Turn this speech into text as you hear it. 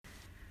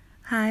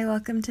Hi,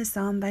 welcome to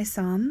Psalm by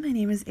Psalm. My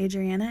name is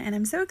Adriana, and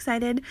I'm so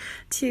excited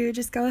to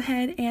just go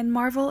ahead and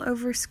marvel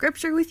over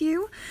scripture with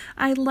you.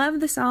 I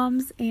love the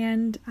Psalms,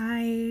 and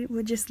I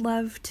would just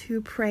love to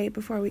pray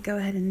before we go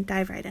ahead and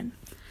dive right in.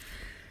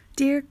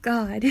 Dear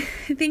God,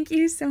 thank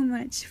you so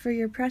much for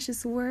your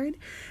precious word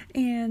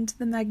and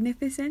the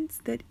magnificence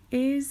that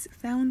is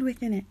found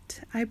within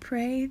it. I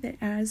pray that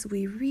as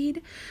we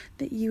read,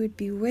 that you would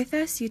be with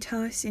us. You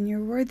tell us in your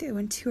word that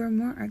when two or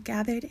more are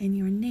gathered in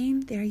your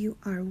name, there you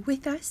are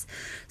with us.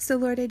 So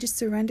Lord, I just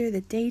surrender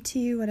the day to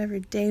you, whatever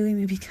day we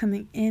may be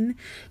coming in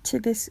to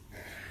this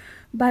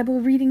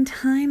Bible reading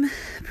time.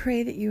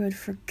 Pray that you would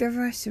forgive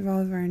us of all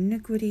of our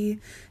iniquity.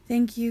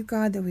 Thank you,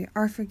 God, that we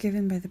are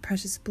forgiven by the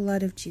precious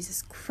blood of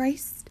Jesus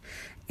Christ.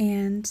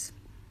 And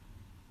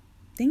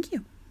thank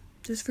you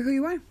just for who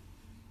you are.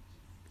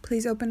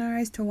 Please open our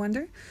eyes to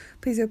wonder.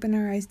 Please open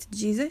our eyes to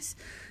Jesus.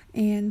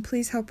 And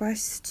please help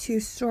us to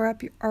store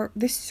up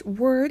this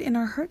word in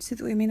our hearts so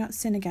that we may not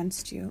sin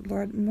against you.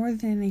 Lord, more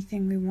than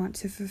anything, we want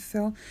to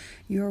fulfill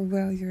your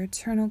will, your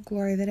eternal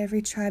glory, that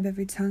every tribe,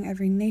 every tongue,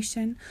 every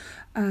nation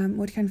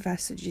would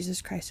confess that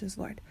Jesus Christ is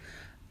Lord.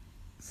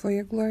 For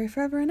your glory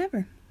forever and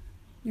ever.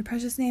 In your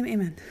precious name,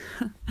 amen.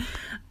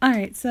 All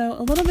right, so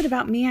a little bit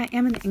about me. I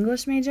am an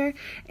English major,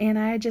 and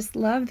I just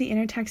love the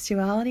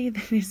intertextuality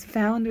that is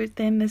found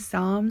within the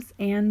Psalms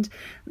and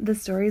the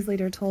stories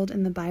later told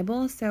in the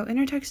Bible. So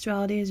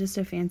intertextuality is just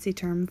a fancy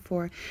term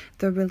for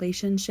the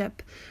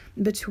relationship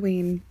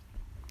between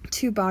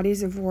two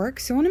bodies of work.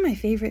 So one of my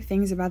favorite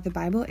things about the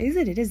Bible is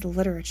that it is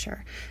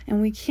literature,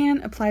 and we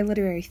can apply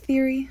literary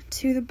theory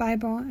to the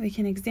Bible. We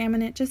can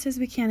examine it just as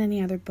we can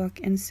any other book.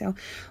 And so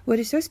what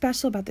is so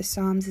special about the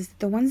Psalms is that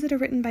the ones that are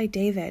written by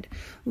David,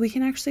 we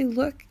can actually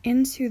look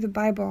into the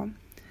Bible,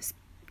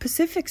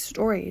 specific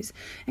stories,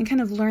 and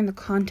kind of learn the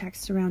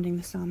context surrounding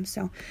the Psalms.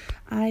 So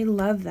I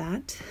love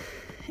that.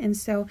 And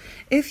so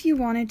if you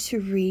wanted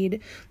to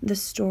read the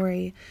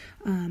story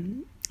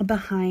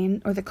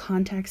behind, or the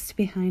context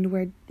behind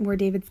where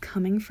David's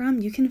coming from,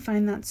 you can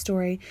find that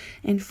story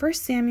in 1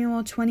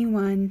 Samuel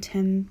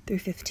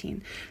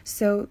 21:10-15.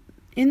 So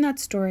in that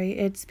story,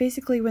 it's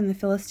basically when the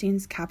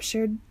Philistines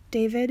captured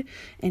David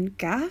in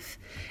Gath.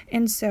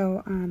 And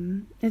so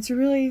it's a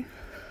really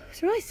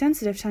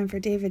sensitive time for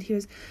David. He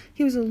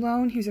was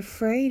alone, he was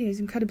afraid, he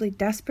was incredibly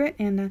desperate,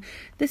 and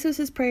this was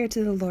his prayer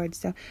to the Lord.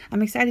 So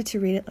I'm excited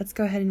to read it. Let's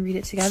go ahead and read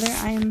it together.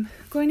 I am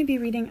going to be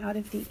reading out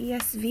of the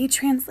ESV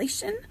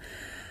translation.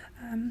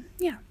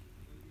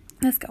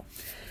 Let's go.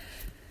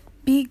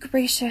 Be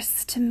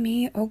gracious to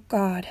me, O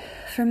God,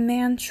 for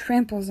man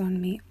tramples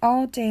on me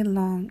all day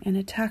long, an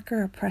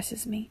attacker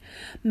oppresses me.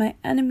 My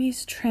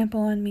enemies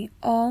trample on me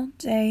all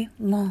day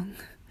long,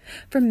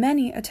 for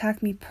many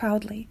attack me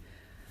proudly.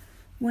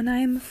 When I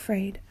am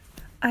afraid,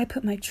 I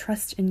put my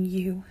trust in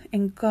you,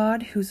 in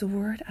God whose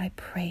word I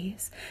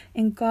praise.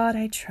 In God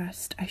I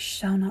trust, I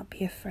shall not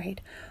be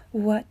afraid.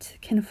 What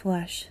can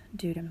flesh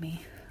do to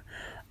me?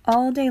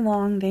 All day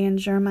long they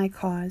injure my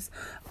cause,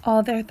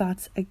 all their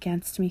thoughts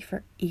against me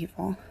for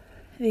evil.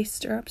 They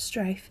stir up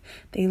strife,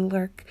 they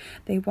lurk,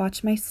 they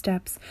watch my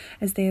steps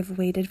as they have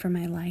waited for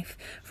my life.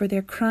 For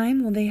their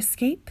crime will they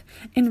escape?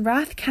 In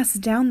wrath cast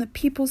down the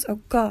peoples,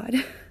 O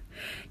God.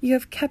 You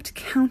have kept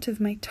count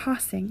of my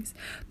tossings,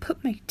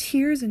 put my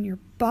tears in your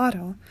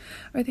bottle.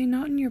 Are they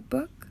not in your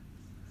book?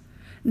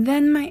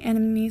 Then my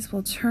enemies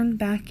will turn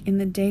back in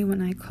the day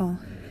when I call.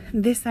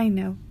 This I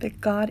know, that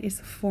God is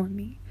for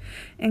me.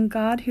 In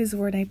God whose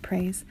word I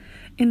praise,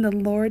 in the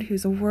Lord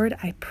whose word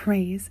I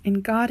praise,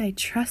 in God I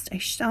trust, I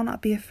shall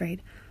not be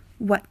afraid.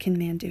 What can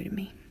man do to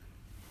me?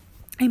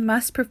 I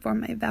must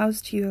perform my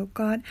vows to you, O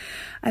God.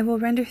 I will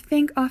render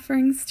thank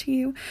offerings to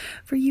you,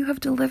 for you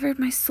have delivered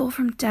my soul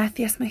from death,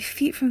 yes, my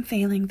feet from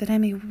failing, that I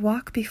may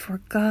walk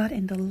before God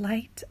in the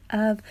light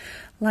of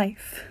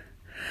life.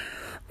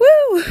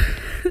 Woo!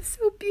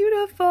 So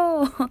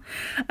beautiful.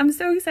 I'm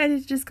so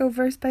excited to just go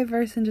verse by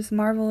verse and just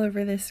marvel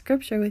over this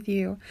scripture with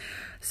you.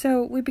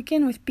 So we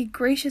begin with, be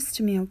gracious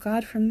to me, O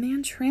God, for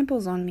man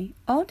tramples on me.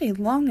 All day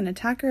long an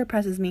attacker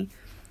oppresses me.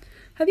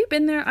 Have you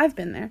been there? I've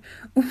been there.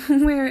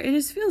 Where it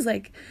just feels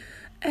like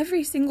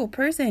every single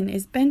person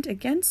is bent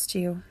against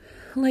you.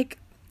 Like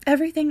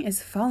everything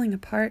is falling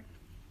apart.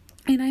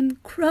 And I'm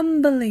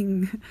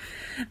crumbling.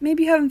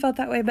 Maybe you haven't felt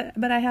that way,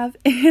 but I have.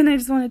 And I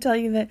just want to tell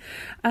you that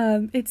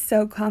it's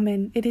so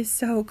common. It is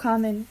so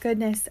common.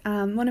 Goodness.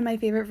 One of my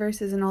favorite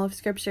verses in all of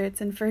Scripture.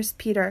 It's in 1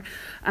 Peter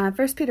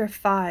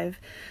 5.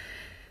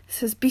 It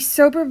says, be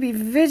sober, be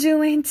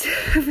vigilant,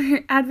 for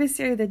your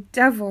adversary the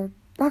devil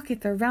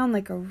walketh around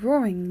like a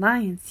roaring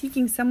lion,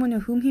 seeking someone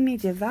whom he may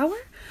devour.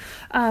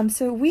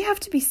 So we have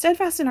to be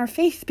steadfast in our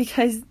faith,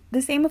 because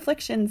the same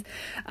afflictions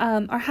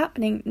are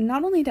happening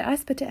not only to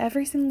us, but to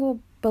every single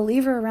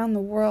believer around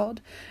the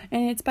world.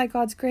 And it's by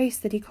God's grace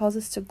that he calls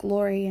us to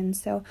glory. And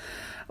so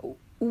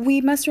we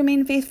must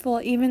remain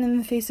faithful even in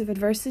the face of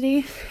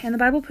adversity. And the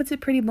Bible puts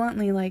it pretty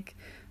bluntly, like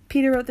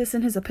Peter wrote this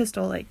in his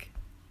epistle, like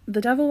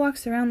the devil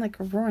walks around like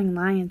a roaring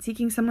lion,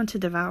 seeking someone to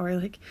devour.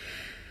 Like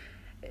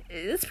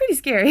it's pretty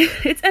scary.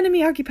 It's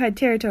enemy occupied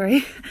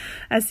territory,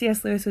 as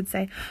C.S. Lewis would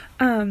say.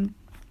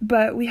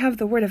 But we have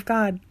the Word of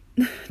God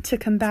to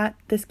combat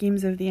the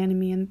schemes of the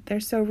enemy, and they're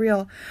so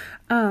real.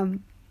 So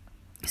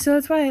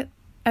that's why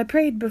I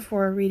prayed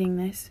before reading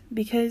this,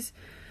 because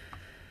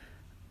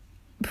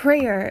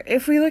prayer,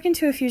 if we look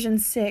into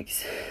Ephesians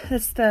 6,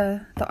 that's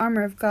the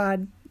armor of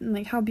God, and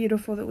like how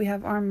beautiful that we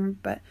have armor,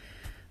 but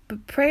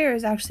prayer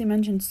is actually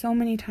mentioned so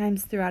many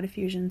times throughout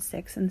Ephesians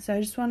 6, and so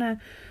I just want to,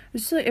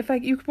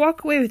 you could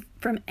walk away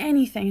from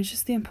anything, it's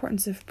just the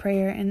importance of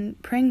prayer and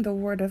praying the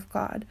Word of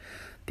God,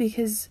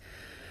 because,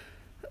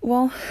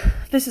 well,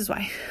 this is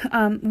why.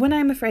 When I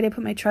am afraid, I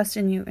put my trust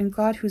in you, in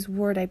God whose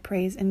word I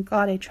praise, in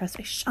God I trust.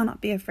 I shall not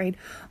be afraid.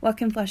 What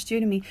can flesh do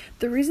to me?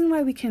 The reason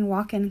why we can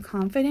walk in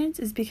confidence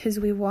is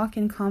because we walk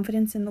in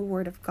confidence in the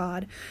Word of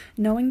God.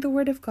 Knowing the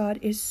Word of God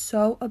is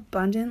so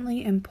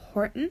abundantly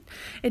important.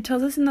 It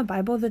tells us in the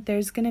Bible that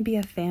there's going to be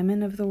a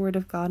famine of the Word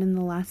of God in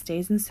the last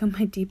days, and so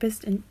my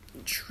deepest and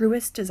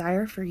truest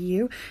desire for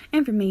you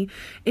and for me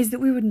is that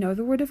we would know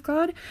the Word of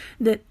God,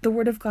 that the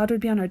Word of God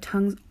would be on our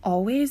tongues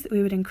always, that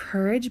we would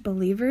encourage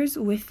believers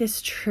with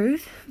this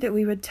truth, that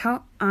we would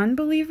tell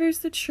unbelievers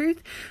the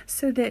truth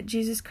so that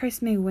Jesus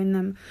Christ may win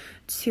them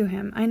to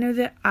Him. I know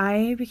that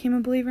I became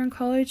a believer in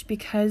college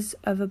because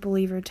of a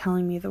believer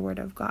telling me the Word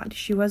of God.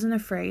 She wasn't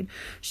afraid.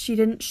 She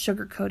didn't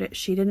sugarcoat it.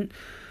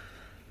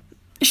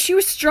 She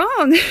was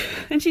strong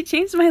and she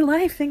changed my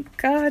life. Thank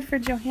God for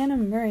Johanna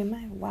Murray.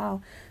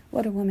 Wow.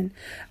 What a woman.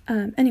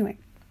 Anyway,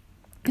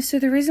 so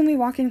the reason we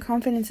walk in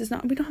confidence is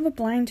we don't have a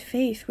blind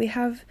faith. We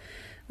have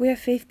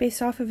faith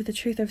based off of the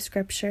truth of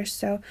Scripture.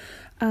 So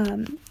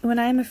when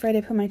I am afraid,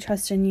 I put my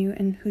trust in you,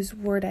 in whose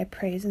word I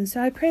praise. And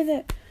so I pray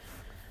that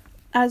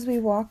as we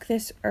walk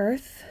this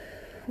earth,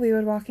 we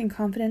would walk in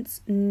confidence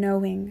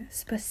knowing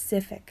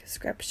specific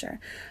Scripture.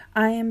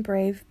 I am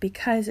brave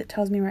because it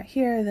tells me right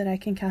here that I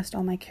can cast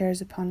all my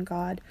cares upon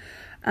God.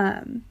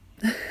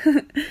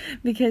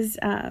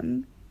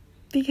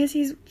 Because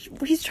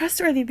he's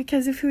trustworthy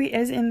because of who he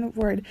is in the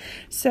Word.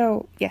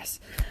 So, yes.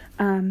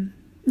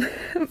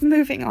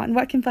 Moving on.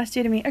 What can flesh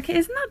do to me? Okay,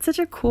 isn't that such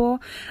a cool,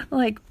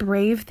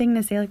 brave thing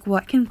to say?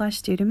 What can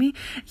flesh do to me?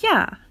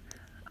 Yeah.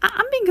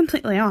 I'm being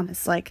completely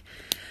honest.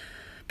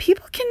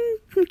 People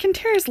can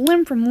tear us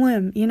limb from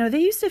limb. They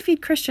used to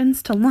feed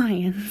Christians to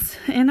lions.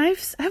 And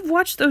I've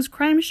watched those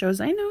crime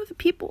shows. I know the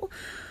people...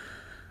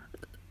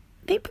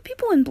 They put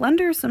people in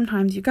blenders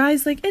sometimes, you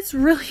guys. It's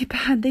really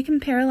bad. They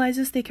can paralyze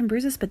us, they can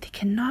bruise us, but they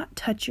cannot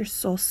touch your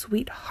soul,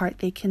 sweetheart.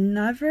 They can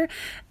never,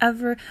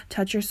 ever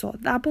touch your soul.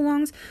 That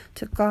belongs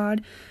to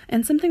God.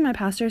 And something my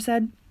pastor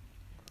said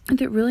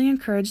that really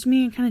encouraged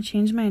me and kind of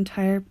changed my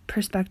entire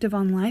perspective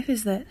on life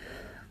is that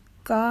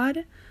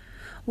God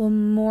will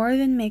more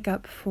than make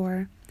up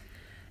for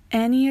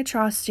any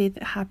atrocity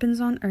that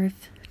happens on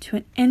earth to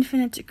an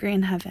infinite degree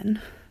in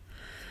heaven.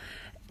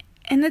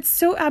 And it's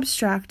so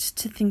abstract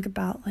to think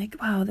about,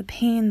 wow, the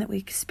pain that we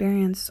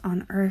experience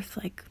on earth,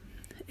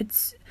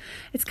 it's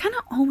kind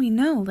of all we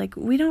know.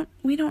 We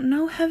don't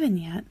know heaven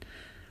yet.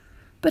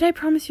 But I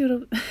promise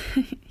you,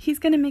 he's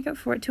going to make up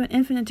for it to an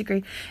infinite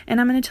degree.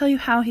 And I'm going to tell you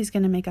how he's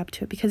going to make up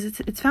to it, because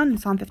it's found in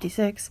Psalm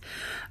 56.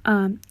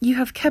 You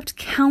have kept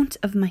count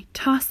of my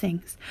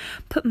tossings,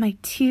 put my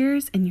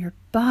tears in your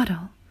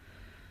bottle.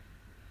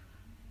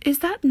 Is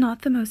that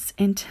not the most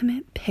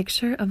intimate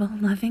picture of a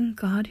loving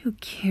God who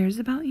cares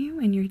about you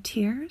and your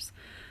tears?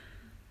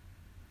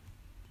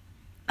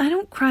 I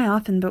don't cry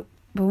often, but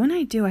when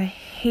I do, I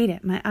hate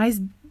it. My eyes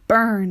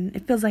burn.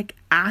 It feels like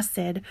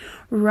acid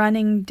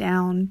running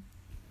down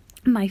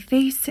my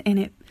face,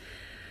 and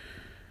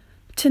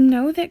to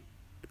know that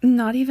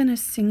not even a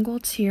single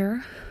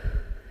tear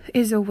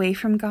is away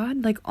from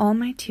God. All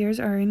my tears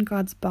are in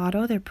God's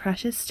bottle. They're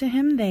precious to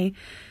Him.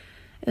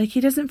 He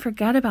doesn't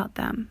forget about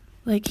them.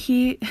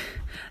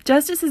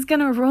 Justice is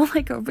gonna roll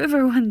like a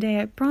river one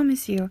day, I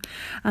promise you,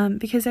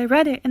 because I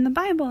read it in the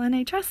Bible and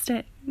I trust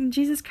it.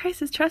 Jesus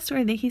Christ is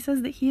trustworthy. He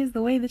says that He is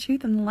the way, the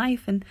truth, and the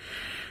life, and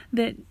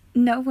that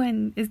no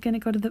one is gonna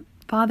go to the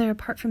Father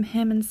apart from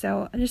Him. And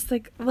so I just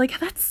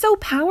that's so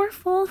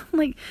powerful.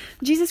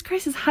 Jesus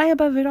Christ is high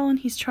above it all, and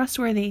He's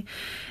trustworthy.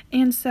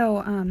 And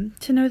so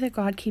to know that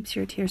God keeps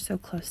your tears so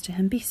close to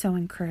Him, be so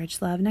encouraged,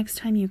 love. Next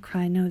time you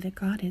cry, know that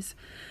God is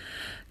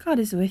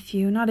with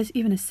you, not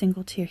even a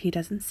single tear He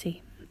doesn't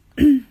see.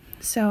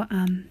 So,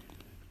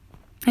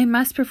 I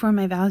must perform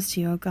my vows to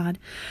you, O God.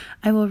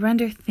 I will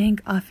render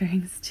thank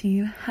offerings to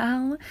you.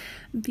 How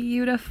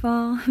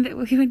beautiful that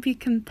we would be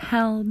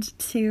compelled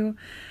to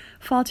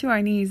fall to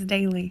our knees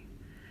daily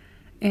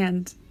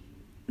and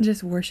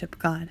just worship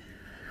God.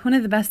 One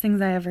of the best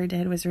things I ever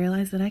did was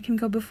realize that I can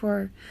go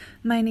before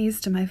my knees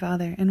to my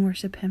Father and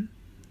worship Him.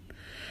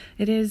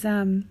 It is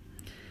a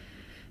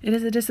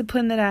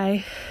discipline that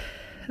I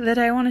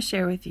want to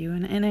share with you,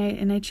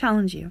 and I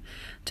challenge you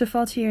to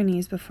fall to your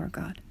knees before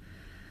God.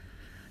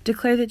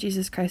 Declare that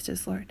Jesus Christ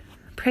is Lord.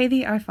 Pray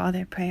the Our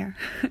Father prayer,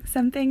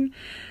 something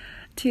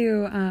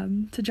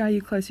to draw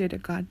you closer to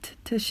God,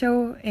 to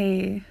show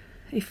a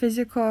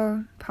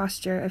physical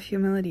posture of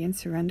humility and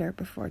surrender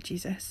before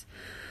Jesus.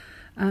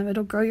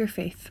 It'll grow your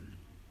faith.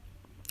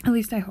 At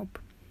least I hope.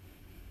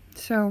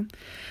 So,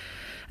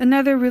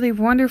 another really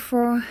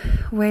wonderful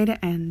way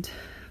to end.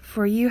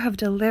 For you have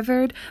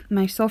delivered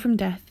my soul from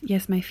death,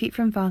 yes, my feet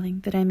from falling,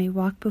 that I may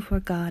walk before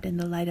God in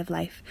the light of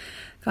life.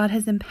 God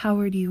has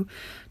empowered you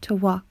to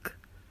walk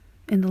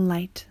in the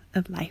light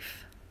of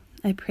life.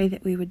 I pray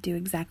that we would do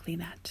exactly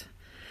that.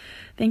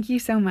 Thank you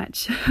so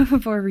much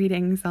for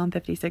reading Psalm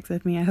 56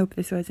 with me. I hope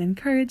this was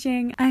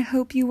encouraging. I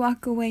hope you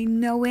walk away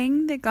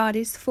knowing that God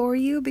is for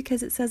you,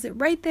 because it says it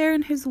right there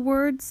in His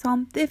Word,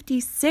 Psalm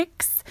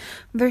 56,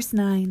 verse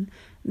 9.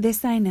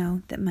 This I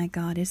know, that my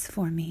God is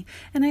for me.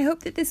 And I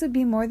hope that this would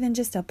be more than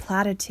just a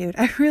platitude.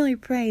 I really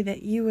pray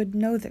that you would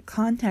know the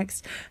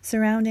context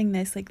surrounding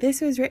this. Like,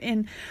 this was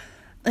written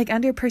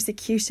under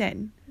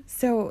persecution.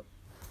 So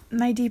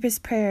my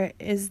deepest prayer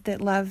is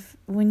that, love,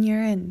 when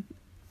you're in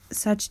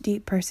such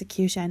deep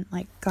persecution,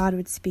 God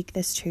would speak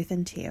this truth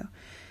into you,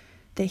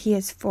 that He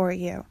is for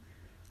you,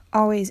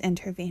 always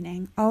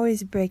intervening,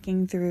 always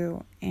breaking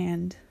through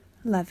and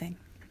loving.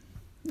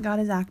 God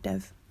is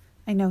active.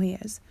 I know He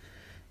is.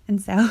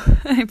 And so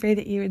I pray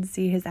that you would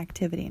see His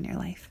activity in your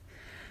life.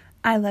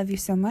 I love you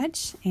so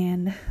much,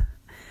 and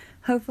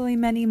hopefully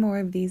many more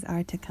of these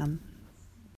are to come.